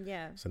for.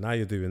 Yeah. So now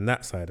you're doing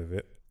that side of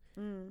it,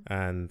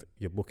 and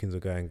your bookings are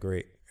going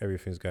great,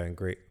 everything's going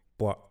great,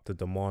 but the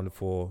demand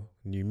for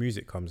new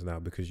music comes now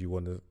because you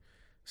want to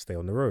stay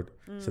on the road.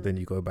 So then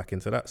you go back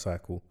into that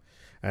cycle,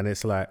 and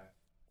it's like,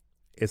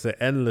 it's an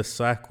endless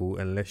cycle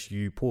unless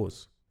you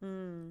pause.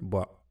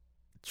 But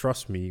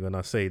trust me when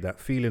I say that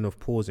feeling of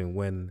pausing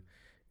when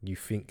you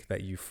think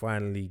that you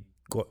finally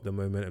got the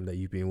momentum that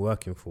you've been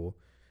working for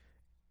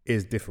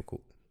is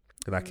difficult.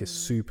 Like, it's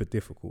super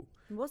difficult.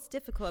 What's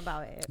difficult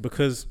about it?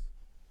 Because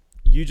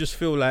you just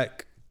feel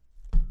like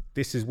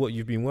this is what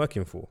you've been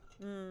working for,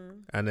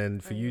 and then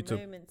for you to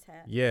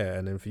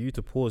and then for you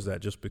to pause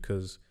that just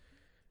because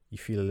you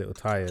feel a little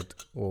tired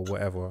or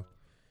whatever.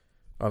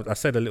 I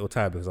said a little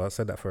tired because I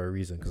said that for a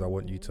reason, because I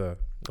want you to,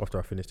 after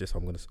I finish this,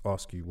 I'm going to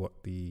ask you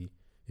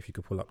if you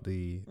could pull up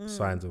the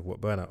signs of what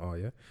burnout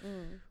are,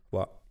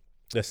 But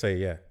let's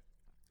say,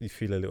 you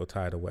feel a little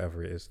tired or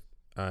whatever it is,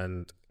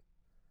 and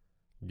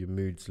your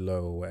mood's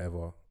low or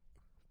whatever,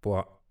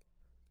 but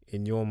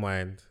in your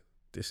mind,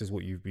 this is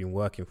what you've been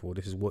working for,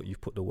 this is what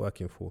you've put the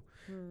work in for.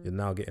 You're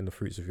now getting the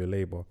fruits of your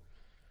labor,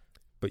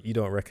 but you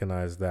don't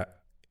recognize that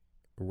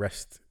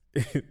rest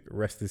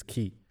is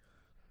key.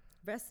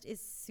 Rest is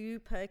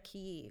super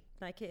key.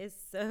 Like, it is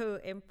so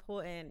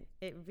important.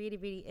 It really,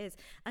 really is.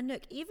 And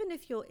look, even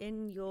if you're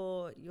in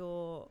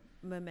your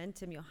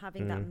momentum, you're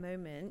having that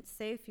moment,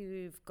 say if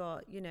you've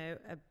got, you know,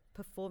 a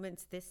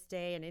performance this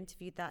day, an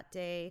interview that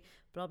day,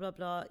 blah, blah,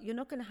 blah, you're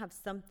not going to have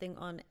something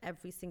on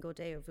every single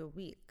day of your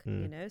week,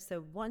 you know?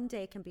 So one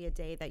day can be a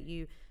day that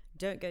you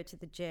don't go to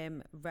the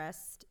gym,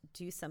 rest,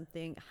 do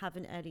something, have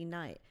an early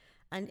night.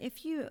 And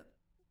if you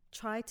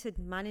try to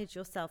manage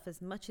yourself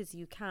as much as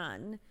you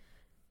can,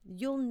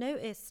 you'll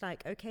notice,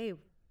 like, okay,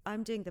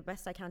 I'm doing the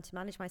best I can to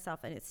manage myself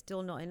and it's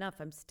still not enough.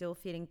 I'm still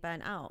feeling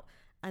burnt out.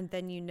 And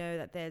then you know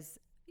that there's,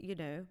 you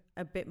know,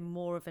 a bit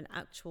more of an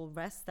actual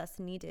rest that's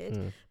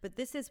needed. But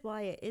this is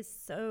why it is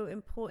so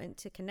important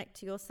to connect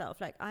to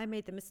yourself. Like, I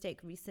made the mistake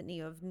recently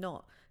of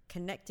not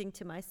connecting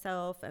to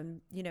myself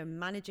and, you know,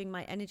 managing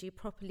my energy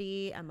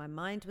properly, and my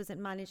mind wasn't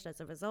managed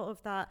as a result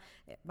of that.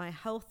 My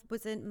health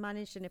wasn't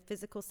managed in a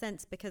physical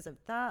sense because of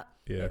that.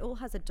 It all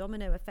has a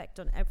domino effect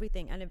on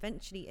everything, and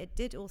eventually it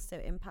did also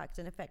impact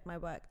and affect my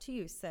work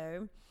too.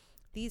 So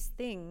these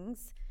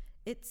things,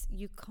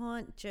 you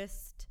can't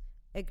just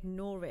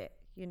ignore it,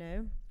 you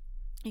know.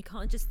 You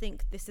can't just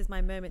think, this is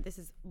my moment, this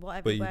is what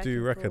I've been working for. But you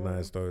do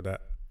recognize though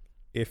that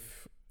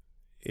if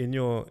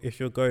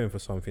you're going for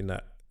something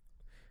that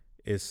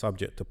is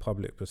subject to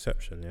public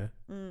perception,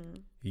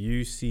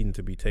 you seem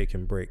to be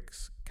taking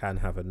breaks can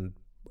have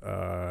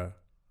a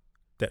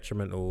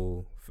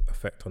detrimental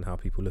effect on how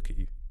people look at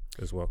you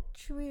as well.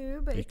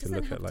 True, but you it can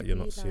doesn't look have at like to you're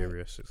be not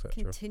serious, etc.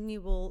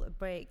 Continual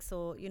breaks,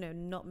 or, you know,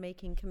 not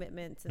making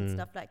commitments and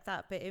stuff like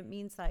that. But it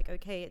means like,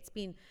 okay, it's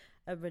been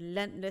a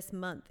relentless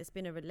month, it's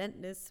been a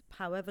relentless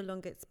however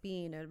long it's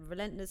been, a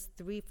relentless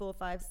 3, 4,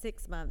 5,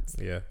 6 months.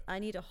 I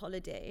need a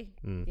holiday.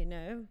 You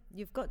know,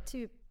 you've got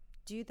to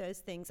do those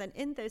things, and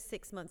in those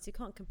 6 months you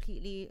can't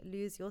completely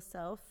lose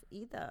yourself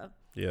either.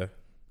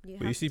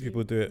 But you see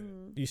people do it.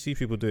 You see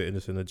people do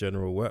it in a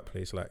general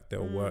workplace. Like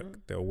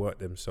they'll work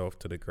themselves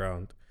to the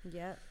ground.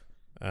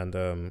 And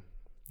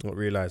not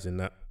realizing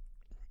that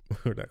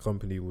that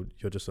company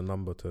you're just a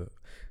number to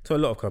a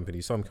lot of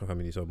companies. Some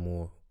companies are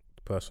more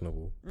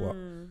personable, but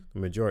the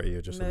majority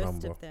are just a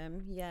number. Most of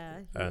them,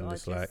 and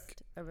it's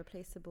like a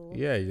replaceable.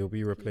 You'll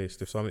be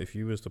replaced. If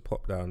you was to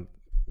pop down,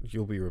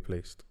 you'll be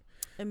replaced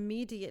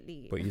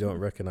immediately. But you don't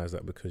recognize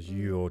that because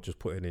you're just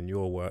putting in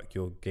your work.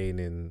 You're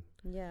gaining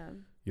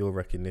your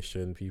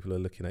recognition. People are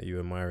looking at you,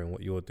 admiring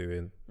what you're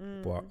doing,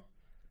 but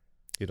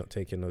you're not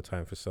taking no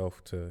time for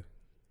self to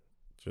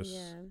just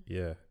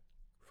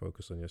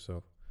focus on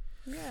yourself.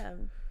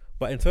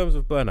 But in terms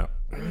of burnout,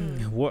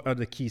 what are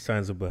the key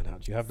signs of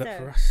burnout? Do you have that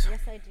for us?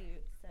 Yes, I do.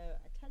 So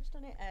I touched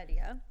on it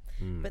earlier,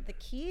 but the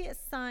key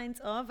signs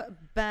of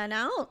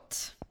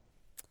burnout.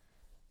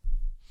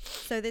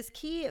 So there's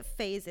key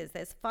phases.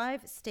 There's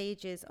 5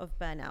 stages of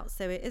burnout.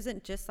 So it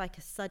isn't just like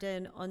a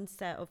sudden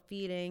onset of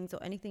feelings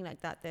or anything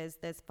like that.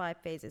 There's 5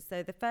 phases.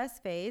 So the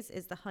first phase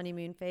is the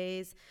honeymoon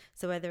phase.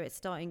 So whether it's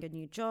starting a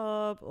new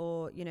job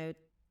or, you know,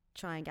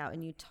 trying out a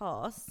new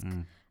task,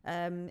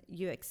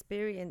 you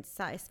experience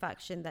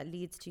satisfaction that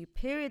leads to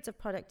periods of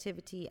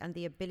productivity and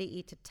the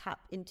ability to tap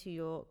into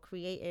your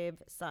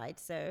creative side.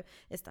 So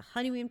it's the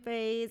honeymoon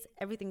phase,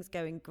 everything's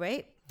going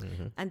great.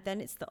 And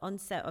then it's the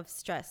onset of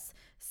stress.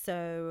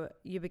 So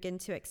you begin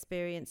to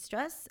experience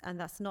stress, and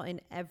that's not in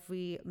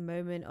every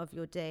moment of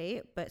your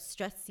day, but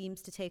stress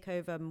seems to take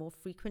over more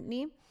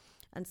frequently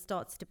and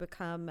starts to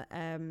become,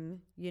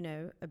 you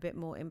know, a bit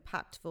more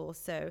impactful.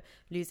 So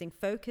losing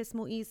focus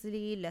more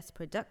easily, less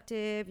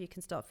productive. You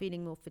can start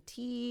feeling more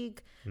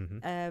fatigue.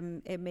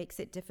 It makes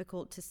it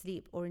difficult to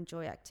sleep or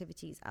enjoy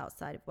activities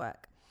outside of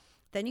work.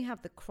 Then you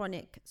have the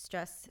chronic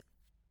stress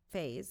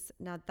phase.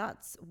 Now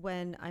that's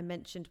when I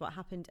mentioned what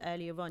happened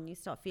earlier on. You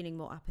start feeling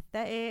more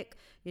apathetic.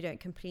 You don't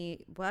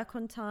complete work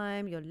on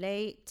time. You're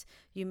late.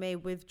 You may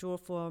withdraw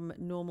from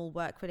normal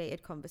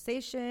work-related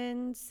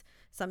conversations.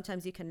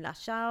 Sometimes you can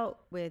lash out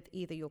with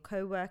either your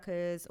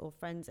co-workers or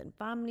friends and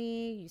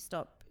family. You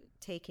stop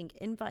taking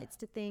invites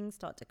to things,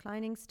 start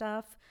declining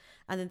stuff.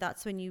 And then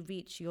that's when you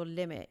reach your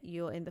limit.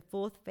 You're in the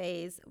 4th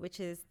phase, which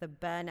is the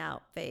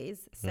burnout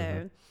phase.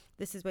 So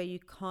this is where you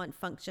can't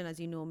function as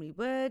you normally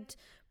would.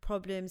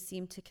 Problems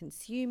seem to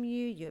consume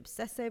you. You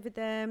obsess over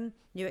them.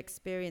 You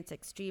experience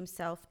extreme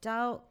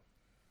self-doubt.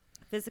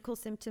 Physical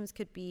symptoms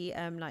could be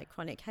like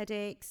chronic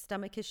headaches,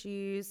 stomach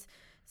issues,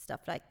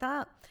 stuff like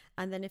that.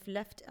 And then if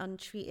left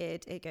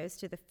untreated, it goes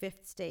to the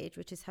 5th stage,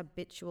 which is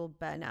habitual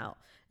burnout.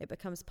 It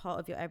becomes part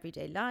of your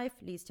everyday life,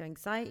 leads to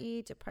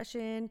anxiety,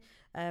 depression,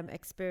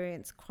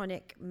 experience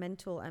chronic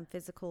mental and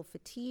physical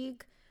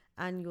fatigue,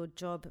 and your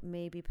job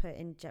may be put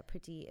in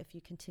jeopardy if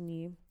you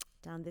continue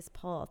down this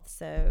path.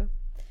 So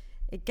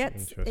it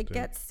gets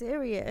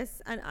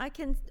serious. And I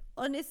can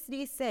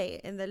honestly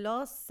say in the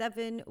last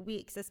 7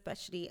 weeks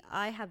especially,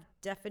 I have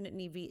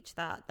definitely reached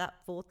that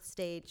 4th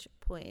stage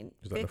point.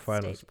 Is that the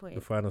final stage point?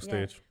 The final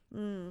stage?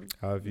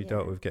 How have you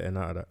dealt with getting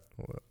out of that?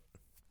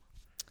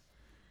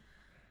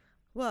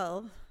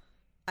 Well,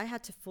 I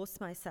had to force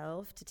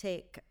myself to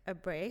take a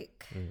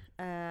break,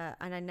 and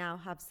I now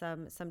have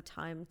some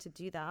time to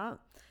do that.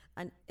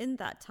 And in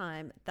that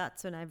time,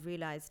 that's when I've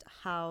realized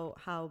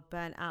how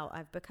burnt out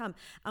I've become.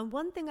 And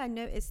one thing I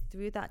noticed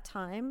through that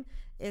time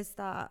is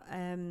that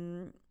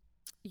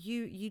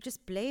you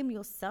just blame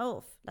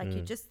yourself. Like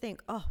you just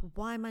think, oh,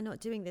 why am I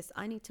not doing this?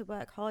 I need to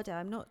work harder.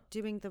 I'm not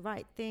doing the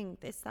right thing,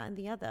 this, that, and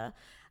the other.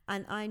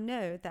 And I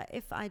know that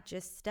if I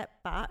just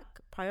stepped back,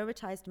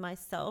 prioritized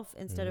myself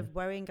instead of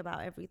worrying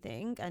about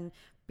everything and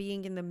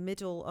being in the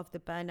middle of the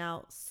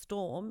burnout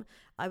storm,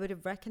 I would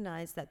have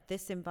recognized that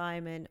this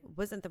environment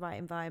wasn't the right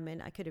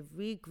environment. I could have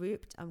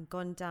regrouped and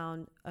gone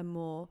down a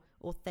more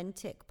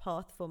authentic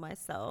path for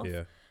myself.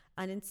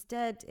 And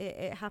instead,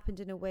 it happened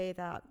in a way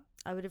that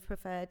I would have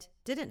preferred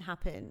didn't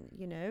happen,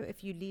 you know,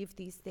 if you leave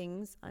these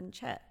things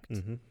unchecked.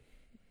 Mm-hmm.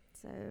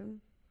 So,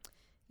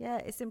 yeah,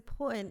 it's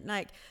important.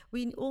 Like,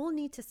 we all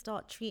need to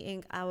start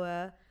treating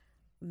our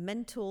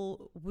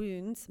mental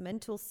wounds,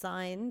 mental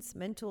signs,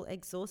 mental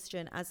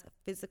exhaustion as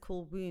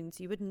physical wounds.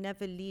 You would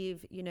never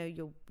leave, you know,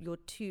 your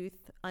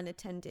tooth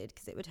unattended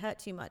because it would hurt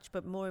too much.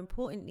 But more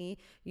importantly,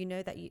 you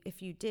know that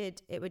if you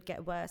did, it would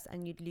get worse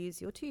and you'd lose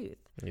your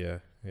tooth. Yeah.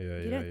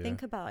 You don't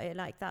think about it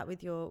like that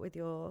with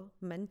your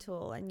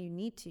mental, and you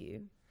need to.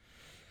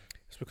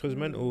 It's because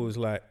mental is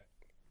like,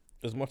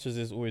 as much as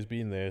it's always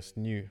been there, it's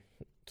new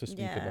to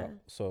speak about.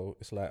 So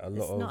it's like a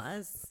lot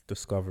of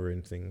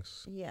discovering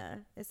things. Yeah,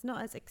 it's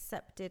not as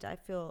accepted, I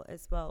feel,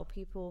 as well.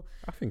 People,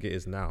 I think it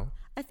is now.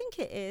 I think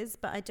it is,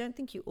 but I don't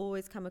think you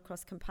always come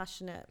across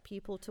compassionate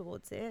people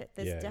towards it.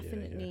 There's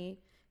definitely,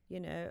 you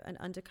know, an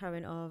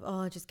undercurrent of,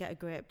 oh, just get a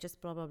grip,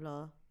 just blah, blah,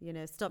 blah. You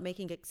know, stop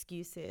making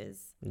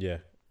excuses. Yeah.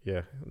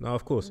 No,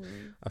 of course.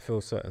 I feel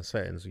certain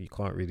settings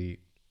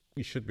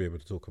you should be able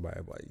to talk about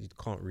it, but you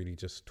can't really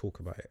just talk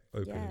about it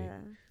openly. Yeah.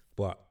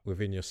 But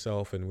within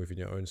yourself and within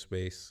your own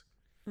space,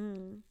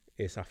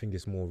 I think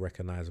it's more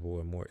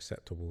recognizable and more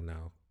acceptable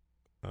now.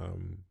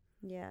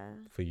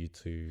 For you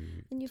to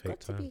and you've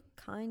got to be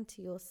kind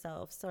to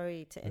yourself.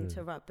 Sorry to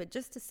interrupt, but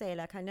just to say,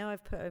 like, I know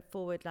I've put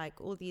forward like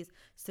all these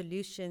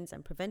solutions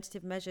and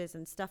preventative measures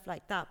and stuff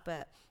like that,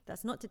 but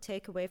that's not to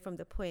take away from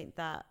the point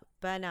that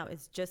burnout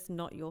is just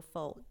not your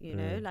fault, you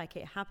know, like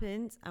it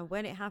happens, and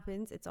when it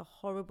happens, it's a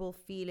horrible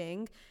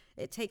feeling.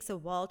 It takes a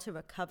while to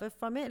recover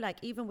from it. Like,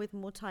 even with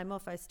more time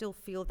off, I still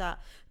feel that,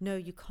 no,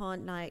 you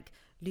can't like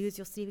lose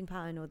your sleeping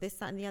pattern or this,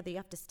 that, and the other. You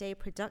have to stay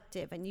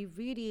productive, and you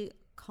really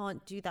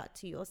can't do that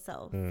to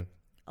yourself.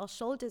 Our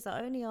shoulders are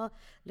only our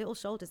little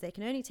shoulders. They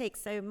can only take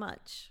so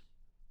much.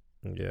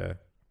 Yeah.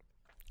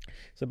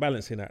 It's a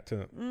balancing act,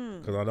 isn't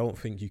it? Because I don't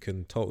think you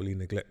can totally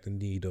neglect the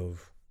need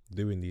of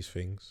doing these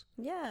things.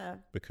 Yeah.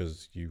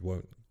 Because you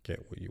won't get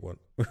what you want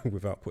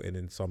without putting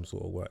in some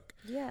sort of work.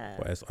 Yeah.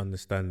 But it's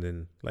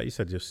understanding, like you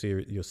said, your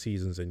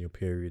seasons and your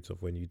periods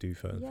of when you do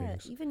certain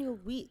things. Even your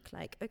week.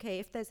 Like, okay,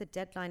 if there's a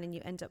deadline and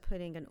you end up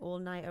putting an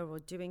all-nighter or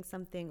doing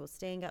something or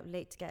staying up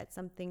late to get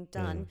something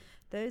done,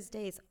 those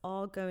days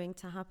are going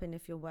to happen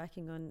if you're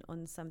working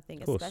on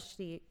something,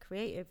 especially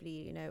creatively,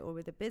 you know, or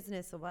with a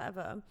business or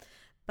whatever.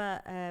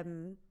 But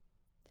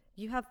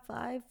you have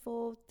 5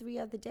 or 3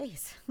 other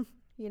days,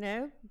 you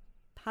know?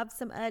 Have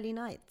some early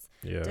nights.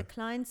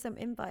 Decline some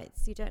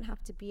invites. You don't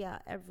have to be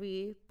at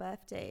every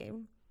birthday.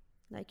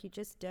 Like, you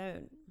just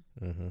don't.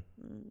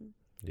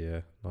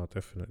 Yeah, no,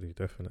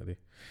 definitely.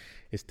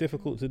 It's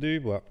difficult to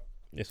do, but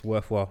it's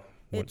worthwhile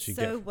once you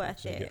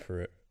get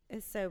through it.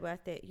 It's so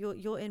worth it.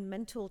 You're in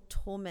mental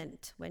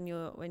torment when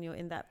you're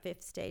in that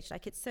 5th stage.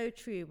 Like, it's so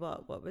true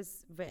what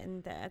was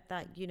written there,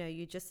 that, you know,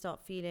 you just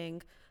start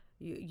feeling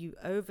you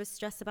over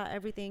stress about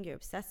everything, you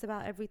obsess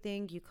about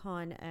everything, you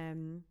can't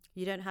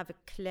you don't have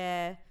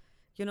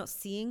you're not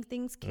seeing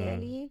things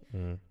clearly,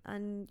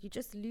 and you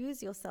just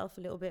lose yourself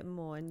a little bit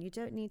more, and you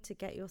don't need to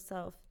get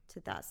yourself to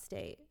that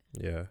state.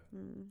 Yeah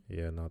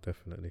No,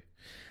 definitely.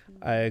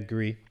 I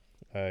agree.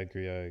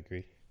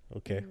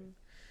 Okay.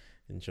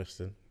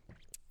 Interesting.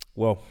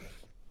 Well,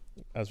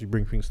 as we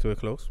bring things to a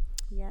close,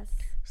 yes,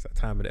 it's that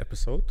time of the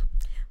episode.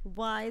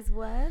 Wise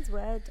words,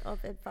 word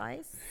of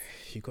advice.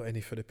 You got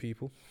any for the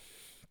people?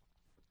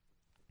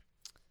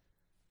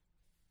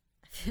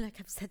 I feel like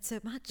I've said so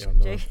much. Yeah,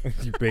 no.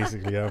 You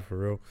basically have, for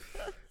real.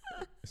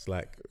 It's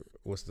like,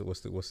 what's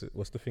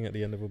the thing at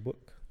the end of a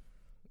book?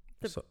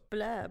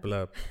 Blurb.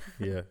 Blurb.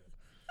 Yeah.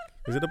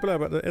 Is it a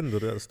blurb at the end or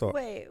at the start?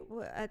 Wait,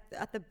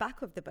 at the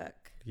back of the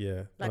book?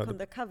 Yeah. Like on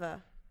the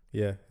cover?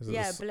 Yeah.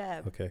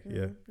 Blurb. Okay.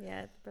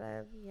 Yeah,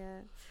 blurb.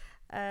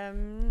 Yeah.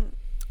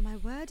 My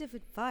word of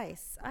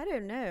advice. I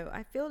don't know.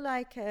 I feel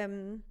like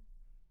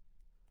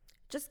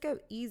just go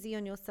easy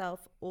on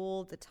yourself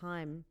all the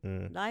time.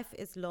 Life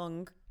is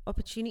long.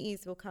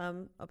 Opportunities will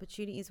come,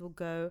 opportunities will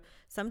go.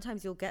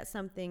 Sometimes you'll get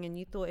something and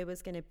you thought it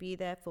was going to be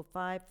there for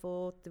 5,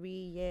 4, 3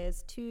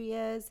 years, 2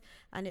 years,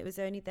 and it was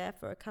only there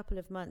for a couple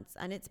of months.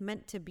 And it's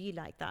meant to be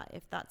like that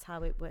if that's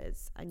how it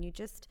was. And you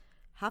just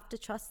have to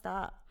trust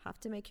that, have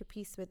to make your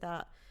peace with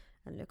that,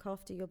 and look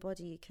after your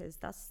body, because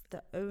that's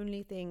the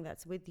only thing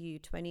that's with you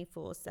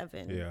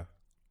 24/7.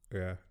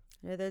 Yeah.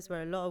 I know those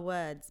were a lot of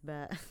words,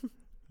 but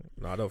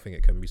no, I don't think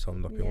it can be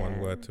summed up in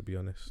one word, to be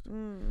honest.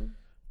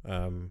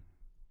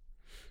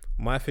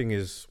 My thing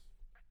is,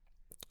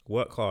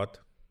 work hard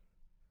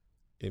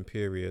in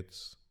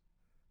periods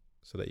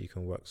so that you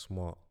can work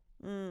smart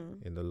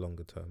in the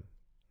longer term.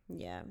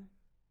 Yeah.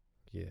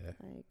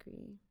 I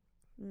agree.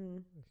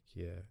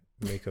 Yeah.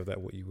 Make of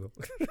that what you will.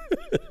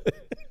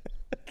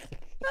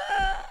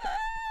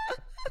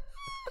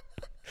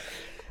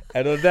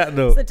 And on that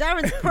note, so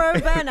Darren's pro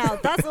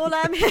burnout. That's all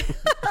I'm here.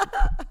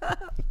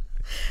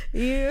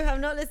 You have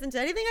not listened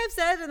to anything I've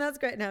said, and that's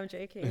great. No, I'm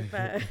joking.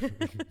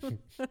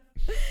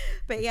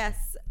 But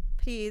yes,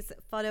 please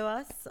follow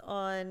us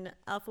on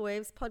Alpha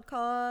Waves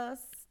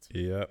Podcast.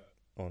 Yeah,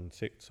 on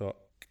TikTok,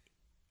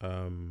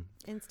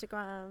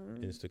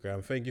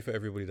 Instagram. Thank you for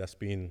everybody that's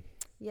been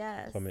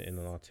Yes. commenting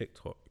on our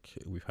TikTok.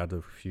 We've had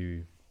a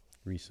few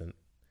recent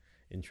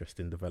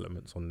interesting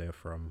developments on there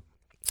from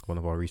one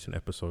of our recent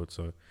episodes,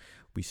 so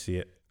we see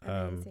it.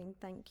 Amazing.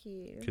 Thank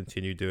you.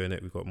 Continue doing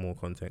it. We've got more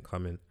content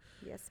coming.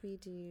 Yes, we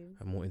do.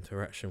 And more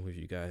interaction with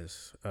you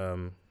guys.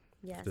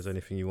 Yes. If there's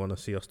anything you want to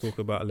see us talk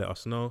about, let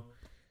us know.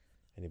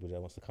 Anybody that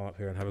wants to come up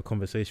here and have a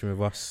conversation with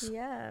us,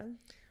 Yeah.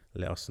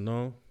 let us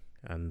know.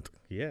 And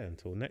yeah,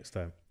 until next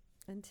time.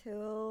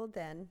 Until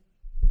then.